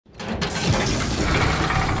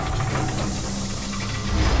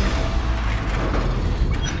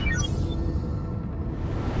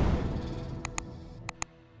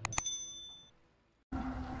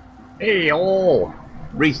Hey, oh,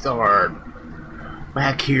 restart.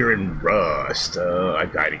 Back here in Rust. I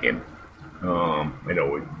died again.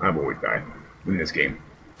 I've always died in this game.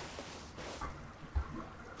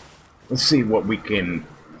 Let's see what we can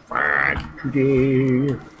find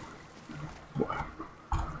today.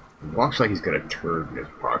 Looks like he's got a turd in his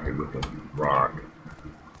pocket with a rock.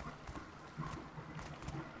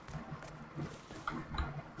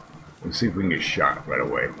 Let's see if we can get shot right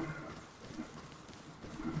away.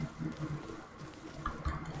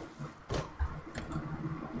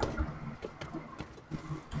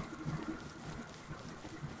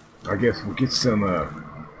 I guess we'll get some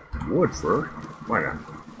wood first. Why not?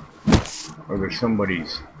 Oh, there's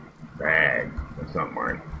somebody's bag. That's not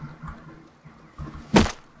mine.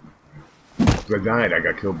 I died. I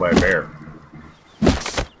got killed by a bear.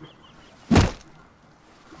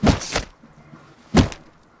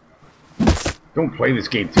 Don't play this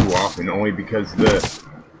game too often, only because the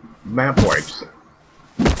map wipes.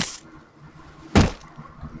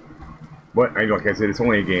 But like I said, it's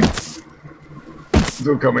only a game.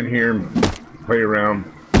 So come in here and play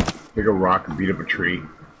around, take a rock and beat up a tree.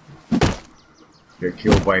 Get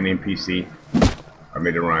killed by an NPC. I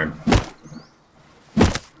made a rhyme.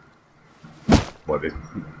 What, this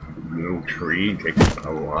little tree takes a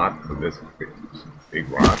lot for this big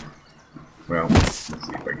rock? Well, let's see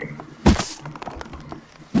if I can.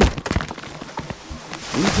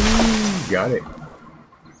 Woohoo! Got it.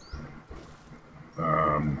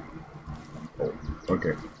 Oh,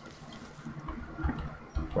 okay.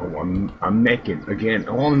 Oh, I'm naked again.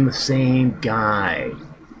 Oh, I'm the same guy.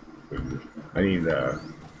 I need what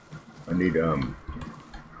am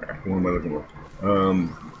I looking for?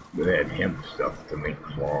 They had hemp stuff to make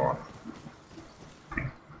cloth.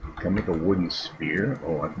 Can I make a wooden spear?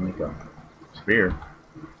 Oh, I can make a spear.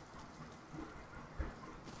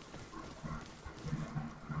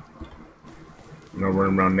 I'm not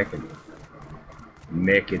running around naked.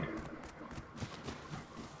 Naked.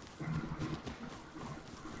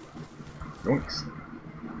 Yoinks.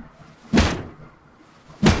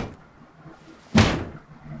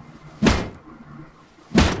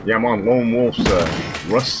 Yeah, I'm on Lone Wolf's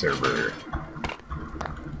Rust server.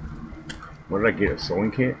 What did I get? A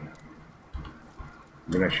sewing kit?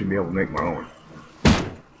 Then I should be able to make my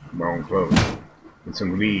own clothes. And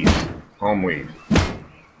some leaves, palm leaves.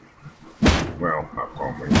 Well, not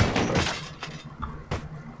palm leaves, but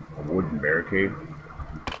a wooden barricade.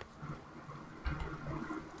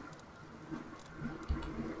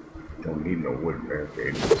 Don't need no wooden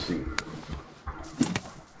barricade. Let's see.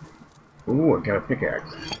 Ooh, I got a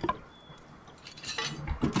pickaxe.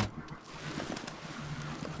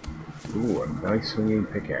 Ooh, a nice swinging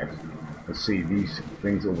pickaxe. Let's see, these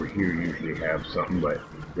things over here usually have something, but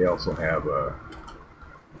they also have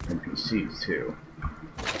NPCs too.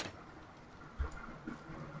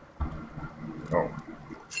 Oh.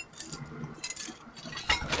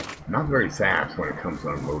 Not very fast when it comes to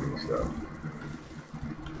unloading stuff.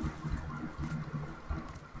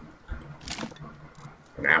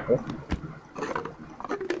 An apple.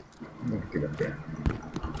 Let's get up there.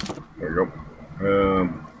 There we go.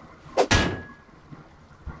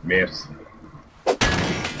 Miss.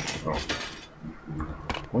 Oh.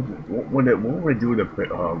 What would I do with a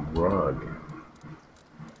rug?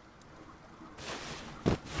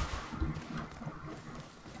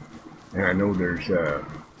 And I know there's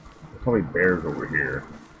probably bears over here.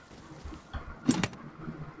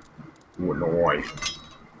 Ooh, a knife.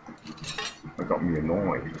 I got me a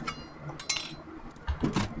knife.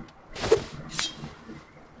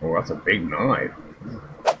 Oh, that's a big knife.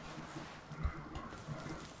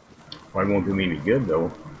 Probably won't do me any good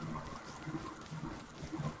though.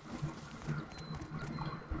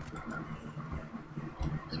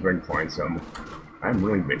 See if I can find some. I haven't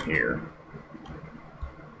really been here.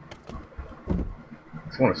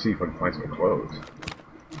 Just want to see if I can find some clothes.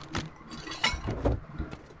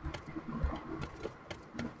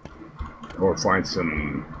 Or find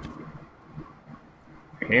some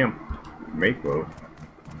hemp to make clothes.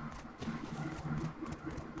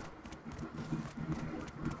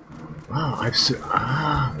 Wow,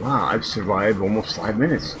 I've survived almost 5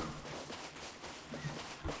 minutes.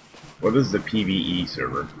 Well, this is the PvE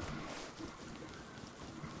server.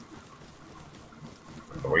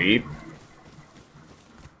 I believe.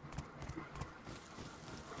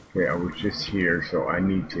 Okay, I was just here, so I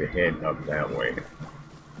need to head up that way.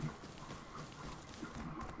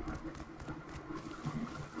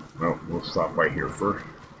 Well, we'll stop right here first.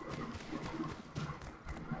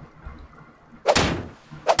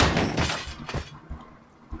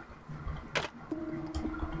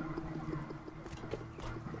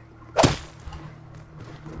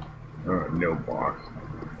 box.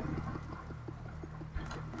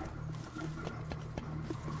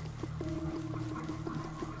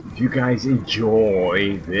 If you guys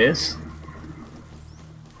enjoy this,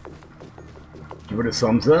 give it a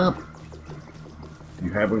thumbs up. If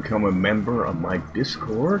you haven't become a member of my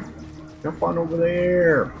Discord, jump on over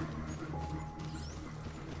there.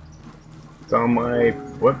 It's on my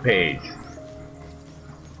webpage.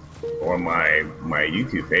 Or my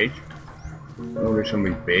YouTube page. Oh, there's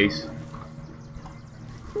somebody's base.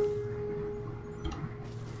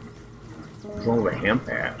 What's all the hemp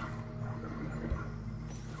at?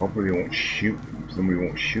 Hopefully they won't shoot. Somebody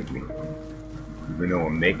won't shoot me. Even though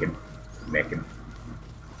I'm naked.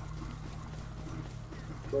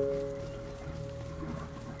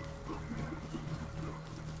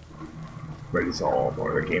 But it's all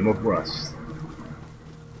part of the game of Rust.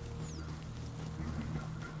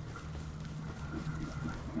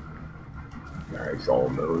 You guys all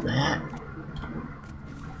know that.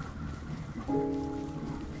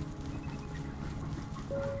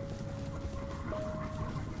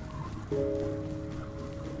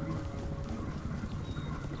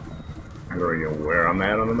 I don't even know where I'm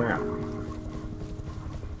at on the map.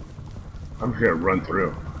 I'm just gonna run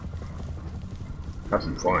through. Have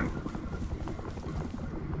some fun.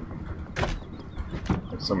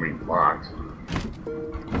 There's so many blocks.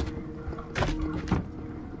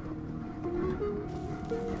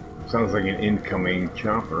 Sounds like an incoming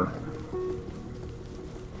chopper.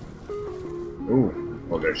 Ooh,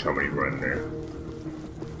 oh, there's somebody running there.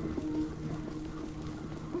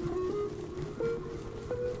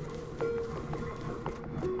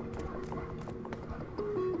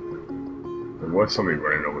 There was somebody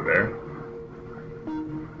running over there.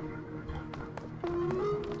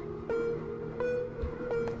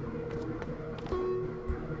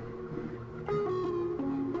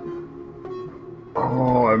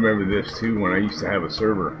 Oh, I remember this too when I used to have a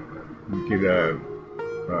server. You could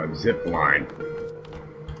zip line.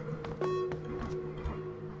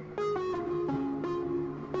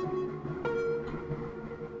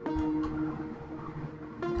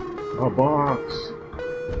 A box.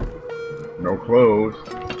 No clothes.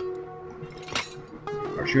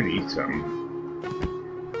 I should eat something.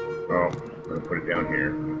 Oh, I'm gonna put it down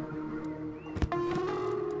here.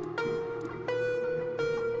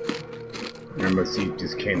 And let's see,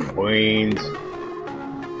 just canned beans.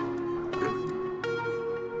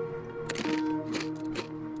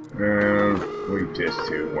 We'll eat this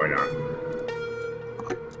too, why not?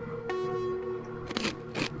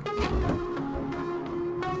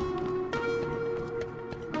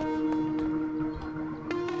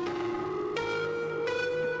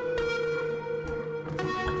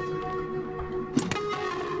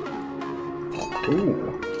 Ooh,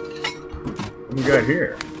 what we got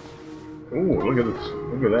here? Ooh, look at this!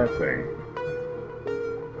 Look at that thing.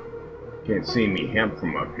 Can't see any hemp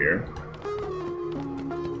from up here.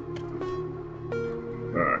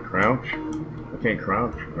 Crouch? I can't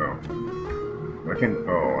crouch? Oh. I can.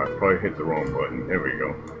 Oh, I probably hit the wrong button. There we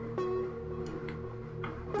go.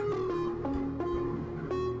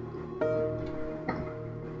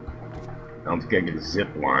 I'm just gonna get a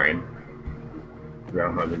zip line. I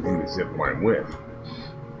don't know how to do the zip line with.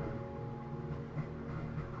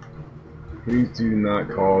 Please do not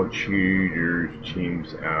call cheaters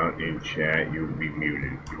teams out in chat. You will be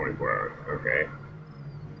muted 24 hours. Okay.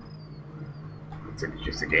 It's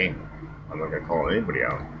just a game. I'm not gonna call anybody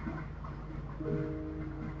out.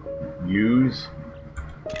 Use.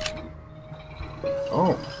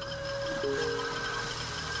 Oh.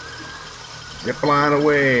 Zip line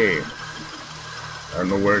away. I don't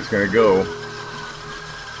know where it's gonna go.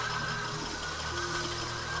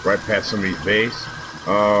 Right past somebody's base.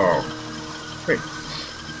 Oh. Hey.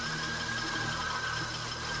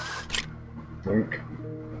 Dunk.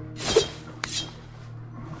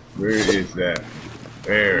 Where is that?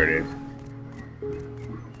 There it is.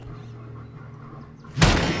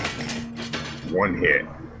 One hit.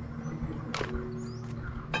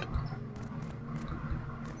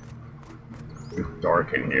 It's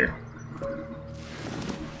dark in here.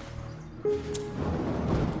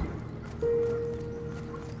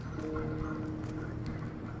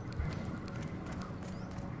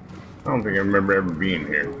 I don't think I remember ever being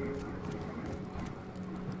here.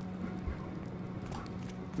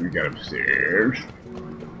 We got upstairs.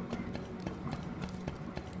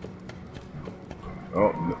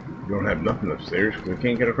 Oh, you don't have nothing upstairs because I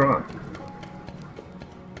can't get across.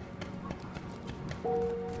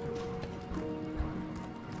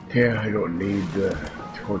 Yeah, I don't need the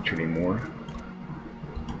torch anymore.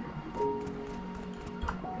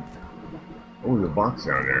 Oh, the box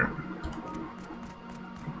down there.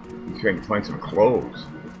 See if I can find some clothes.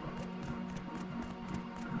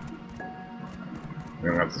 I'm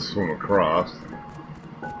gonna have to swim across.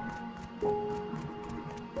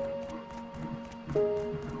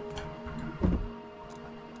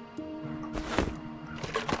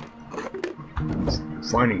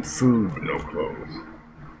 Finding food but no clothes.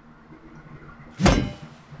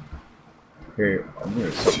 Okay, I'm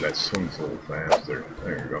gonna something that swims a little faster.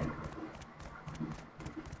 There you go.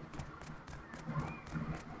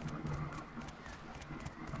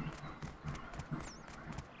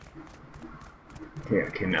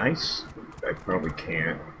 Can I? I probably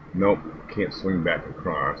can't. Nope, can't swing back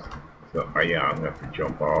across. So, yeah, I'm gonna have to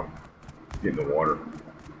jump off, get in the water.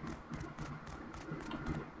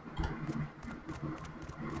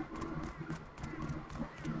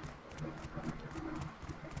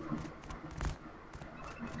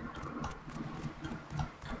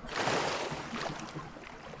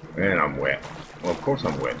 And I'm wet. Well, of course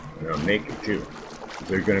I'm wet. And I'm naked too. Is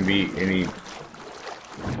there gonna be any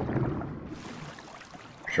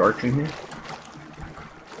sharks in here?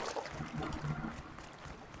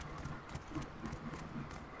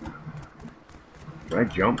 Can I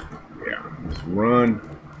jump? Yeah. Just run.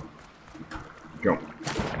 Jump.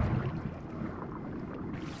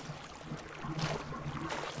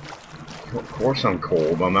 Of course I'm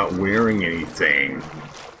cold. I'm not wearing anything.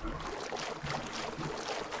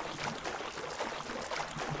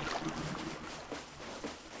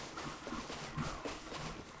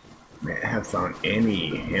 Man, I haven't found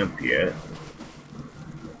any hemp yet.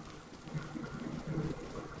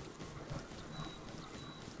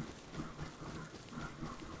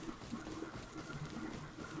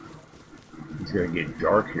 It's gonna get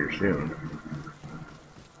dark here soon.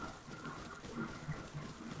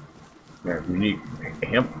 Yeah, we need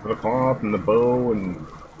hemp for the cloth and the bow and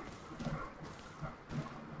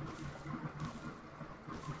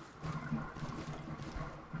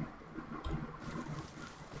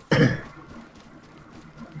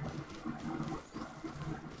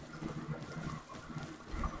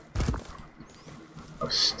a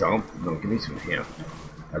stump. No, give me some hemp.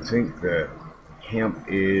 I think the hemp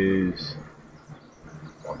is,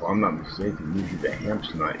 well, if I'm not mistaken, usually the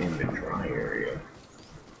hemp's not in the dry area.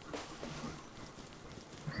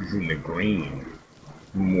 It's in the green,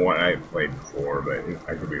 from what I've played before, but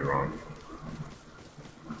I could be wrong.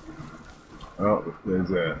 Oh, there's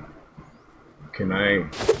a, can I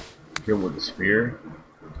kill with a spear?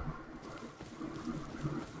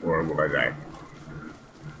 Or will I die?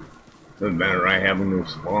 Doesn't matter, I have a new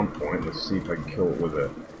spawn point. Let's see if I can kill it with a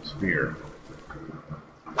spear.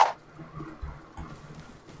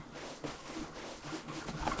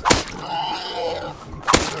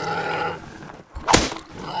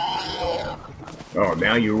 Oh,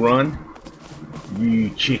 now you run?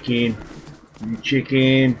 You chicken. You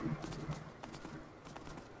chicken.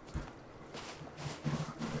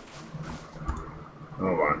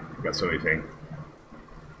 Hold on, I got so many things.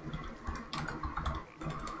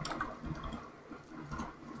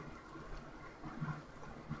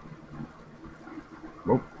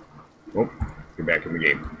 Oh, get back in the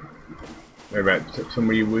game. Alright,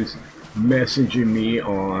 somebody was messaging me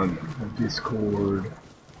on Discord.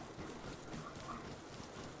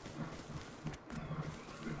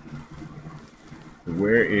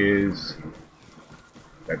 Where is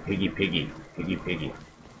that piggy? Piggy.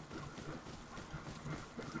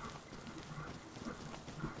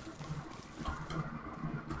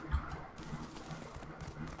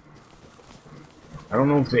 I don't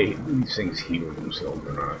know if these things heal themselves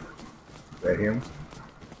or not. Is that him?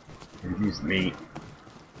 He's neat.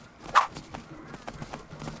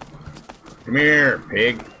 Come here,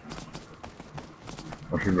 pig.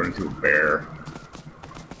 I should run into a bear.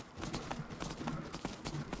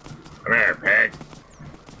 Come here, pig.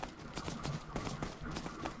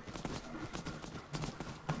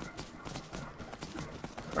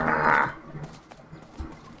 Ah.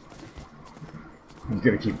 He's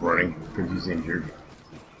gonna keep running because he's injured.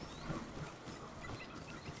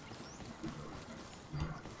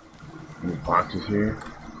 Any boxes here?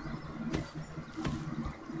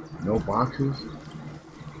 No boxes?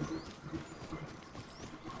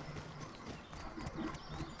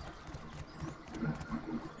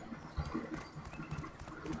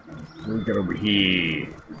 What we got over here?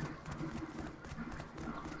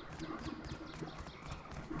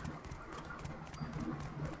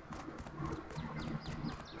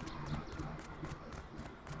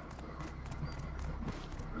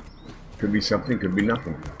 Could be something, could be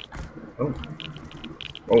nothing. Oh.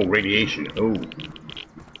 Oh, radiation. Oh.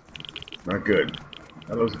 Not good.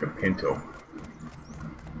 That looks like a Pinto.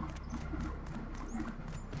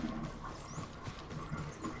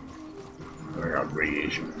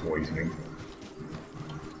 radiation poisoning.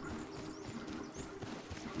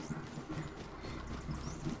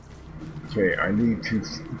 Okay, I need to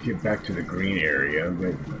get back to the green area.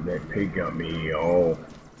 That pig got me all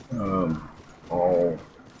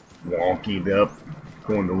wonkied up,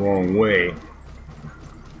 going the wrong way.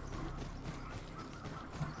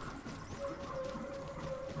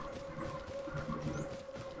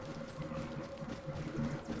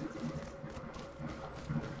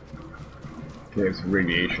 Okay, it's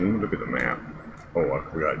radiation. Look at the map. Oh, I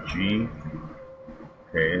forgot G.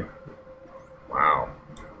 Okay. Wow.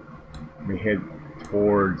 We head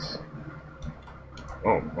towards.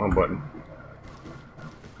 Oh, wrong button.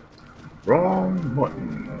 Wrong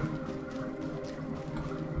button.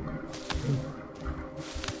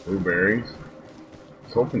 Blueberries. I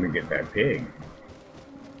was hoping to get that pig.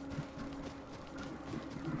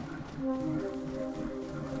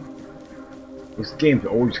 This game's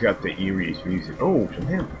always got the eeriest music. Oh, some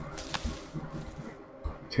hemp.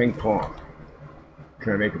 10 cloth.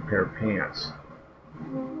 Can I make a pair of pants?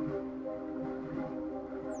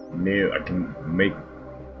 No, I can make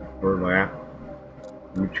burlap.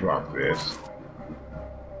 Let me drop this.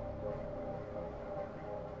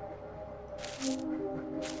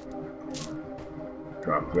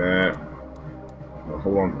 Drop that. I'll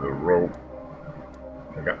hold on to the rope.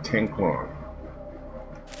 I got 10 cloth.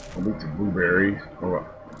 I'll leave the blueberries. Oh,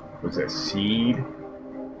 was that seed?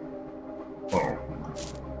 Oh.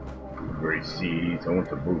 Blueberry seeds. I want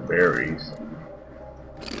the blueberries.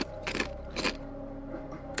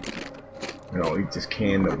 And I'll eat this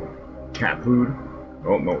can of cat food.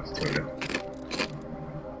 Oh, no, it's tuna.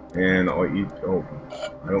 And I'll eat... Oh,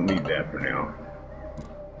 I don't need that for now.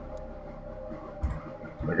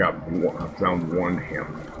 I found one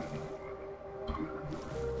hemp.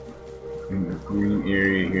 In the green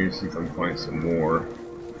area here, see if I can find some more.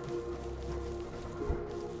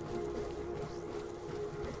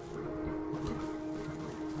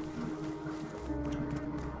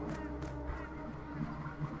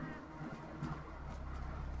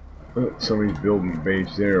 Oh, somebody's building a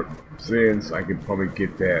base there. Since I could probably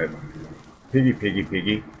get that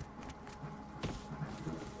piggy.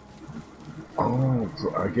 Oh,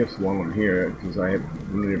 so I guess while I'm here, because I have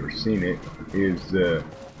really never seen it, is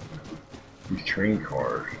these train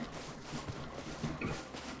cars.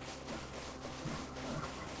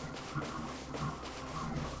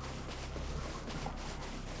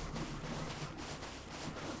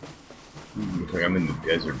 Looks like I'm in the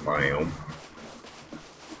desert biome.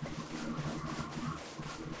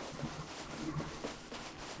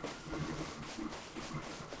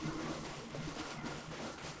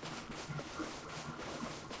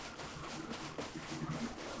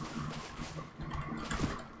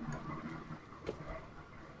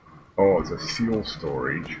 Oh, it's a fuel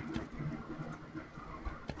storage.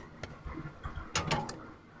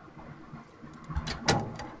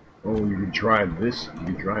 Oh, you can drive this. You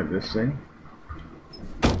can drive this thing.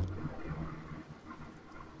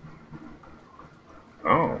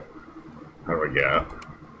 Oh, how do I get out?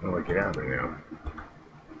 How do I get out of there now?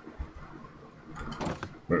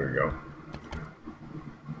 There we go.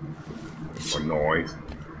 What noise?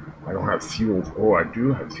 I don't have fuel. Oh, I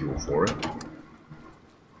do have fuel for it.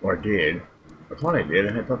 Or I did. I thought I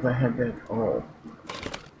did. I thought I had that. Oh.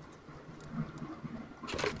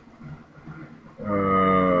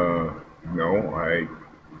 No,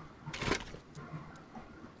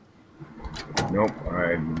 Nope,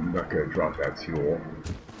 I'm not gonna drop that fuel.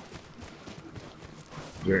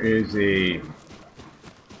 There is a...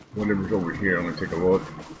 Whatever's over here, I'm gonna take a look.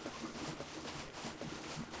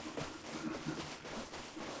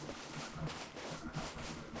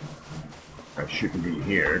 I shouldn't be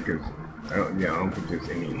here, because I don't think there's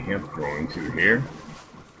any hemp growing through here.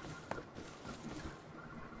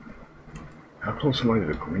 How close am I to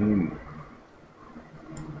the green?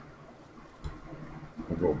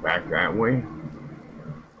 I'll go back that way.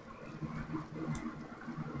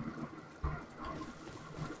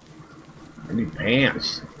 I need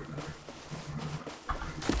pants.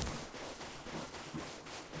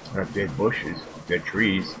 I have dead bushes, dead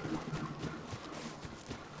trees.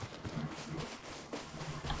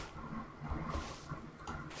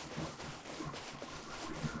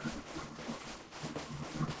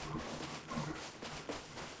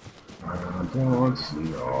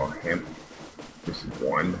 No, hemp. This is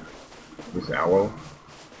one. This aloe.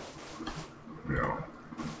 No.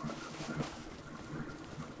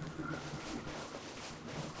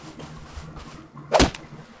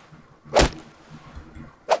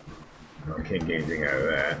 I can't get anything out of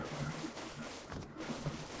that.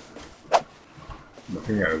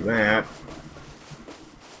 Nothing out of that.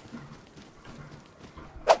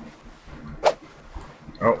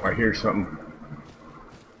 Oh, I hear something.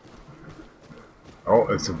 Oh,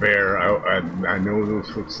 it's a bear. I know those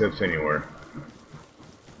footsteps anywhere.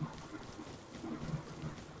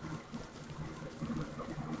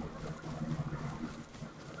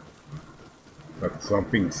 But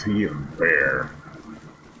something see a bear.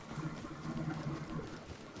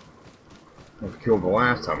 I was killed the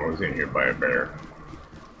last time I was in here by a bear.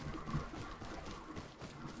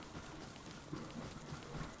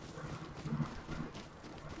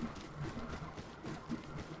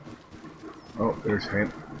 Oh, there's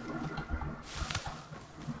him.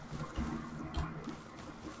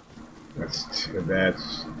 That's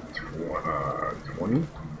 20.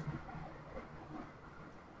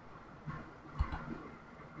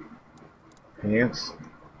 Pants.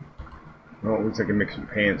 Oh, it looks like I make some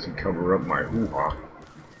pants and cover up my hoo-ha.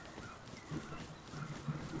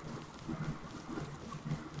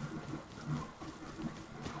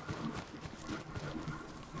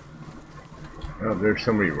 Oh, there's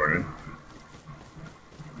somebody running.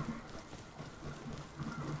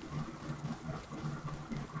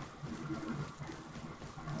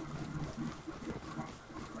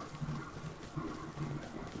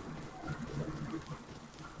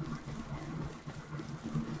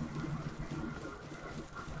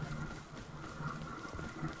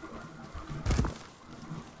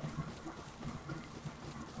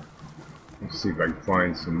 Let's see if I can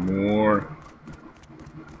find some more.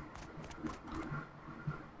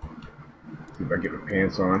 See if I get my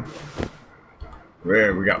pants on.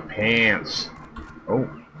 There, we got pants. Oh,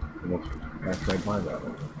 almost passed right by that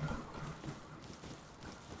one.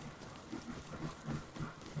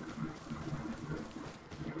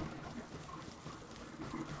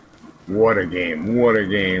 What a game, what a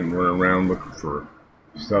game. Running around looking for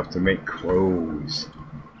stuff to make clothes.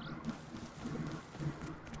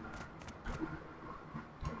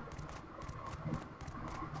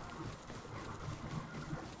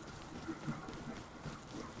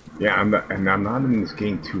 Yeah, I'm not in this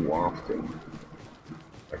game too often.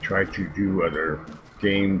 I try to do other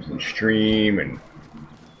games and stream and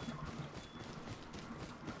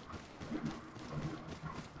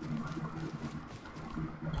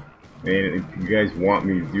if you guys want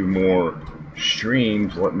me to do more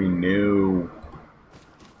streams, let me know.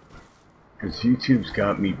 Because YouTube's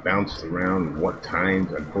got me bounced around what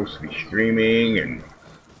times I'm supposed to be streaming, and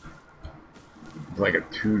it's like a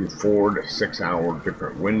 2 to 4 to 6 hour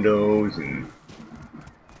different windows, and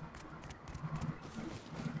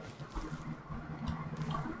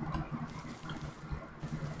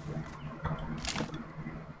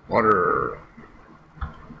water.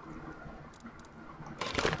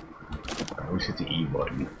 I always hit the E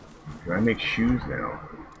button. Can I make shoes now?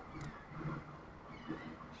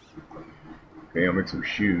 Okay, I'll make some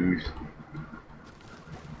shoes.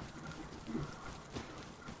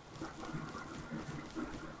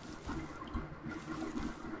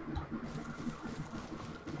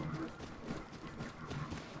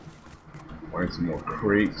 Find some more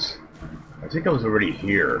crates. I think I was already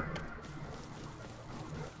here.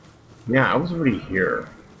 Yeah, I was already here.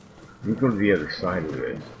 Let me go to the other side of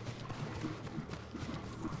this.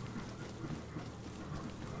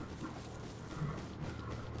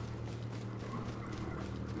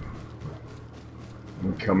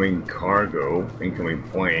 Incoming cargo, incoming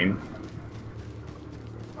plane.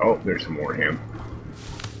 Oh, there's some more him.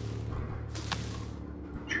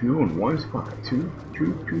 2 in one spot. Two.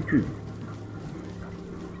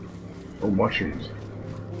 Oh, mushrooms.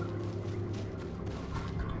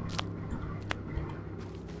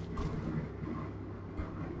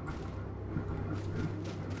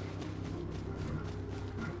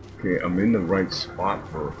 Okay, I'm in the right spot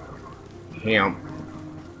for hemp.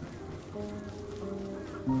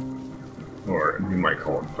 Or you might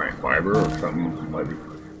call it plant fiber or something. Might be,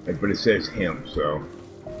 but it says hemp, so.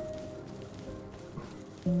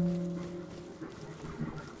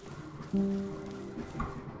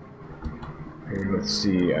 Okay, let's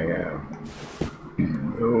see. I have.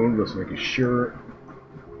 Oh, let's make a shirt.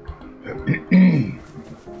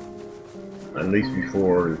 At least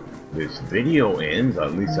before this video ends,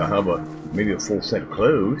 at least I'll have maybe a full set of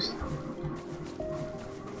clothes.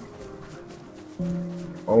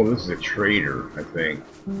 Oh, this is a trader, I think.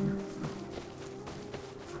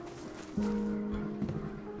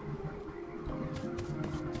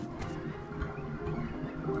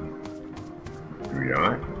 Maybe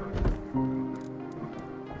not.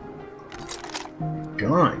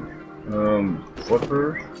 Gun.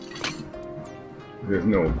 Flippers. There's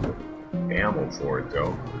no ammo for it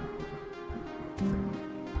though.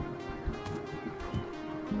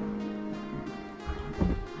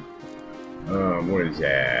 What is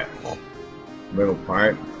that? Metal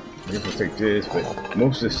pipe. I guess I'll take this, but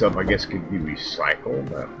most of this stuff I guess could be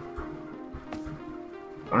recycled.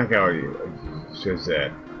 I like how it says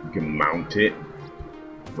that you can mount it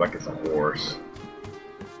like it's a horse.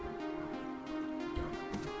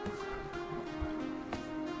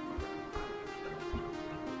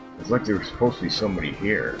 It's like there was supposed to be somebody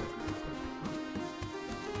here.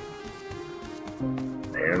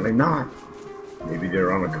 Apparently not. Maybe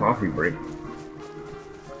they're on a coffee break.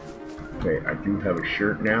 Okay, I do have a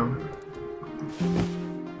shirt now.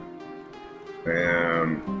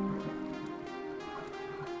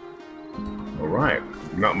 Alright.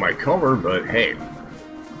 Not my color, but hey.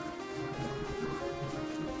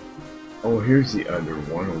 Oh, here's the other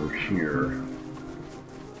one over here.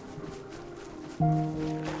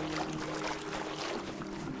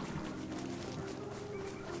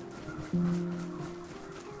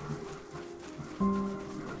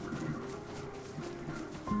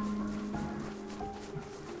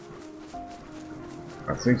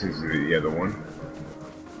 I think this is the other one.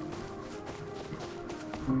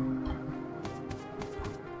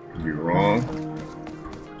 Could be wrong.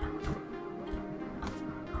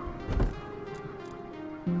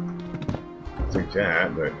 I think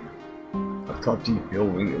that, but I've thought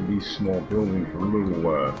these small buildings were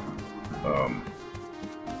little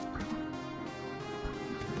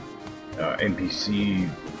NPC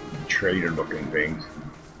trader looking things.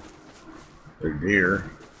 They're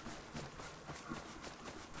deer.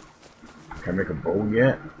 Can I make a bow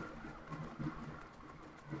yet?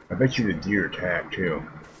 I bet you the deer attack too.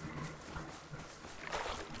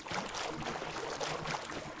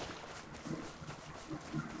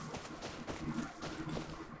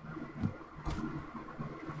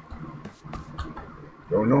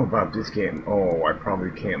 Don't know about this game. Oh, I probably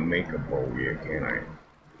can't make a bow yet, can I?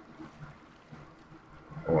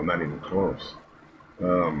 Oh, I'm not even close.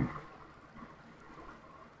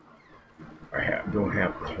 I don't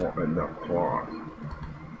have enough cloth.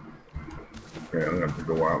 Okay, I'm gonna have to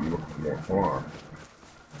go out and look for more cloth.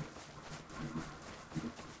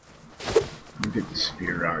 Let me get the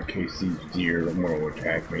spear out in case these deer want to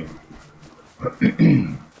attack me.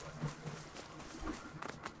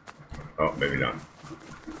 Oh, maybe not.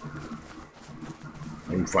 I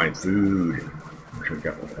can find food. I should have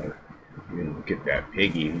got one. Look at that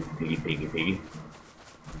piggy. Piggy.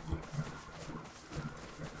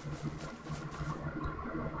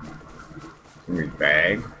 Somebody's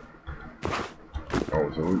bag. Oh,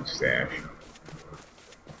 it's a loot stash.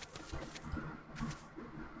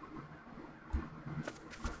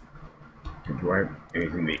 Do I have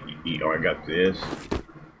anything to eat? Oh, I got this.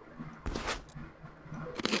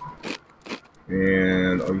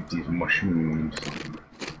 And I'll eat these mushrooms.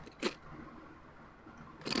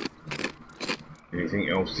 Anything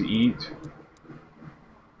else to eat?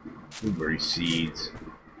 Blueberry seeds.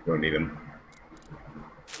 Don't need them.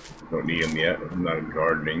 Don't need them yet. I'm not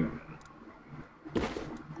gardening.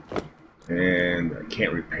 And I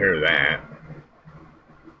can't repair that.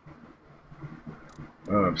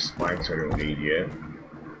 Spikes I don't need yet.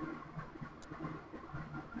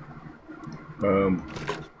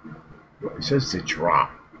 It says to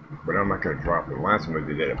drop, but I'm not going to drop it. The last time I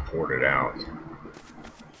did that, I poured it out.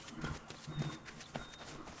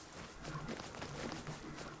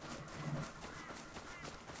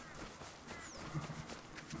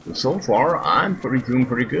 So far, I'm doing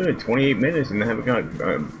pretty good. 28 minutes and I haven't got,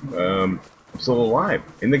 I'm still alive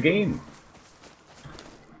in the game.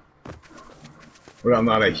 But I'm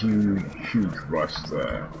not a huge Rust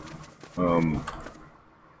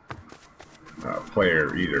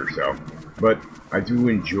player either, so. But I do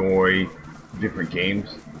enjoy different games.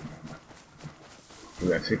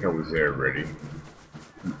 I think I was there already.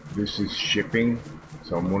 This is shipping,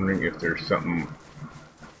 so I'm wondering if there's something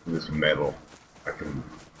in this metal I can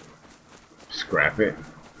scrap it.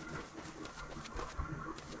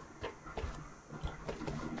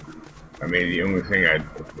 I mean, the only thing I'd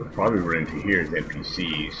probably run into here is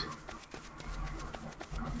NPCs.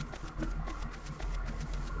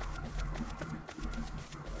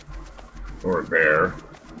 Or a bear.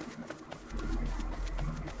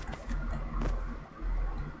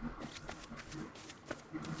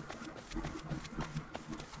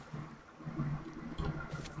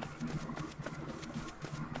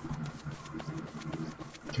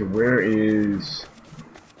 Okay, where is...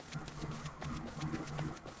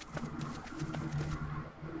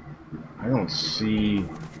 I don't see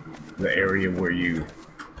the area where you...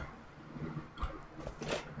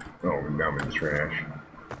 Oh, down in the trash.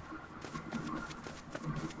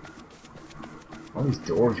 All these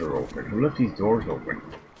doors are open. Who left these doors open?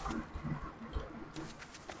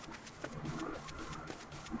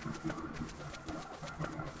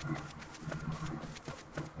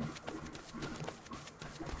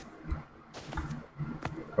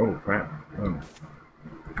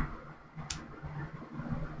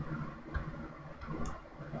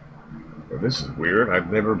 This is weird.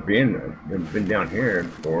 I've never been down here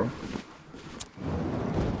before.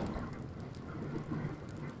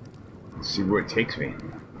 Let's see where it takes me.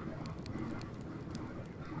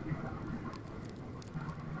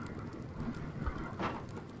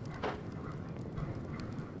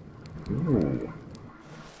 Ooh.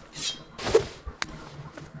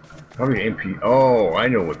 Probably MP. Oh, I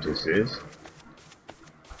know what this is.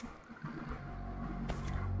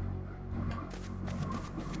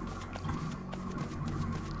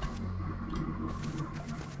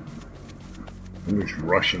 I'm just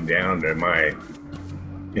rushing down to my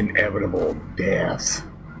inevitable death.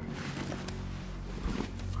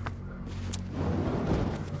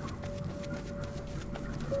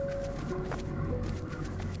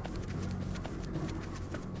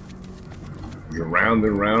 Round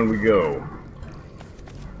and round we go.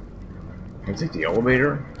 Can I take the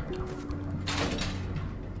elevator?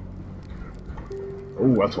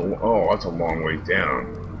 Oh, that's a long way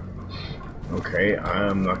down. Okay,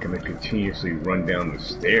 I'm not going to continuously run down the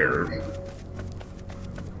stairs.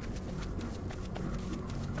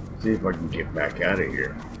 See if I can get back out of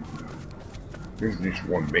here. There's just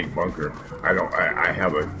one big bunker. I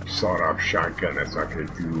have a sawed-off shotgun that's not going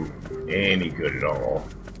to do any good at all.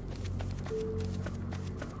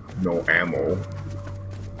 No ammo.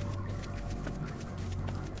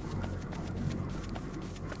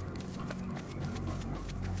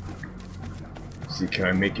 See, can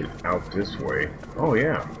I make it out this way? Oh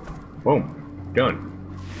yeah. Boom. Done.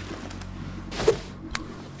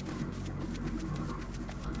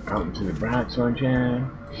 Out into the bright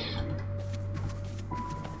sunshine.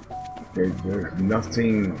 There's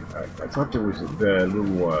nothing. I thought there was the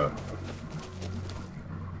little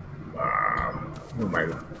what am I?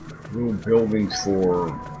 Little buildings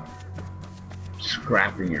for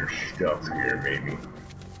scrapping your stuff here, maybe.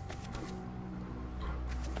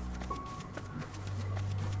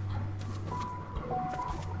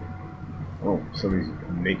 Oh, somebody's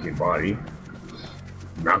naked body.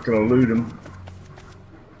 Not gonna loot him.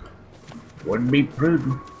 Wouldn't be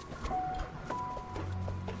prudent.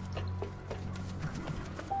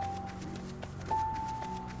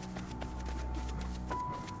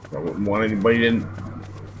 I wouldn't want anybody to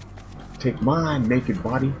take my naked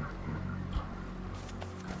body.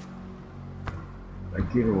 I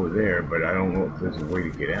get over there, but I don't know if there's a way to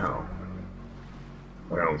get out.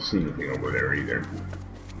 But I don't see anything over there either.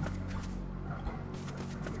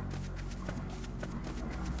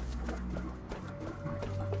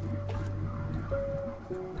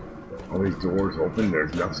 All these doors open,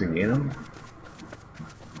 there's nothing in them.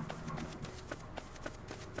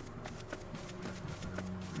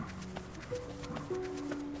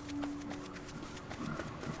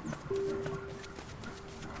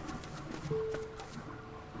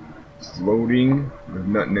 It's loading. There's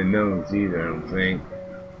nothing in those either, I don't think.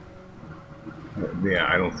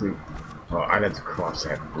 Yeah, I don't think. Oh, I'd have to cross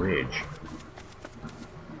that bridge.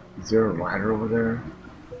 Is there a ladder over there?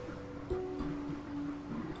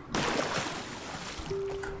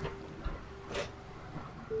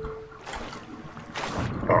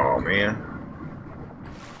 Oh man.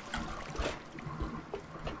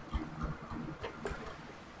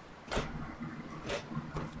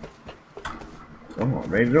 Oh, I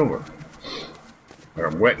made it over. But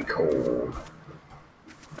I'm wet and cold.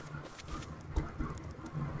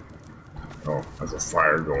 Oh, there's a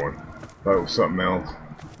fire going. Thought it was something else.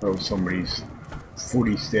 Thought it was somebody's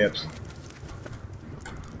footy steps.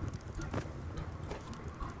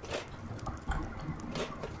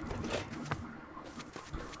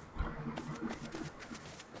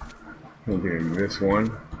 We'll get into this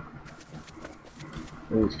one.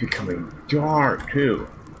 Oh, it's becoming dark too.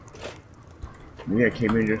 Yeah, I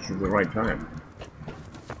came in just at the right time.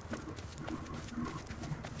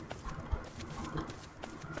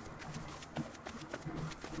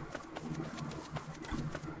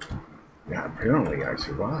 Yeah, apparently I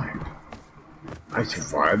survived. I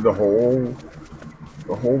survived the whole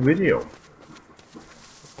video.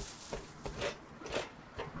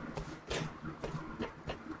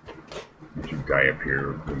 There's a guy up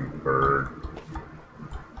here with a bird.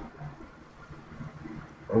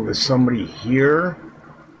 Oh, there's somebody here?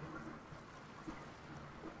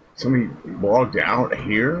 Somebody logged out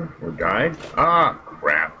here or died? Ah,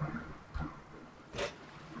 crap.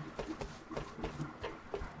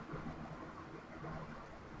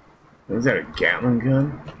 Is that a Gatling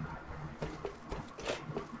gun?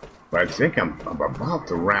 But I think I'm about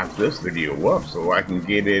to wrap this video up so I can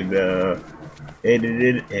get it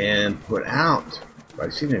edited and put out.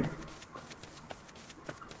 I've seen it.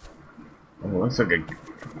 Oh, that's like a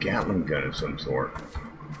Gatling gun of some sort.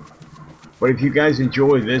 But if you guys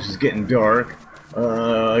enjoy this, it's getting dark.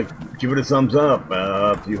 Give it a thumbs up.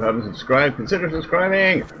 If you haven't subscribed, consider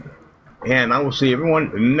subscribing. And I will see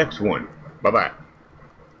everyone in the next one. Bye-bye.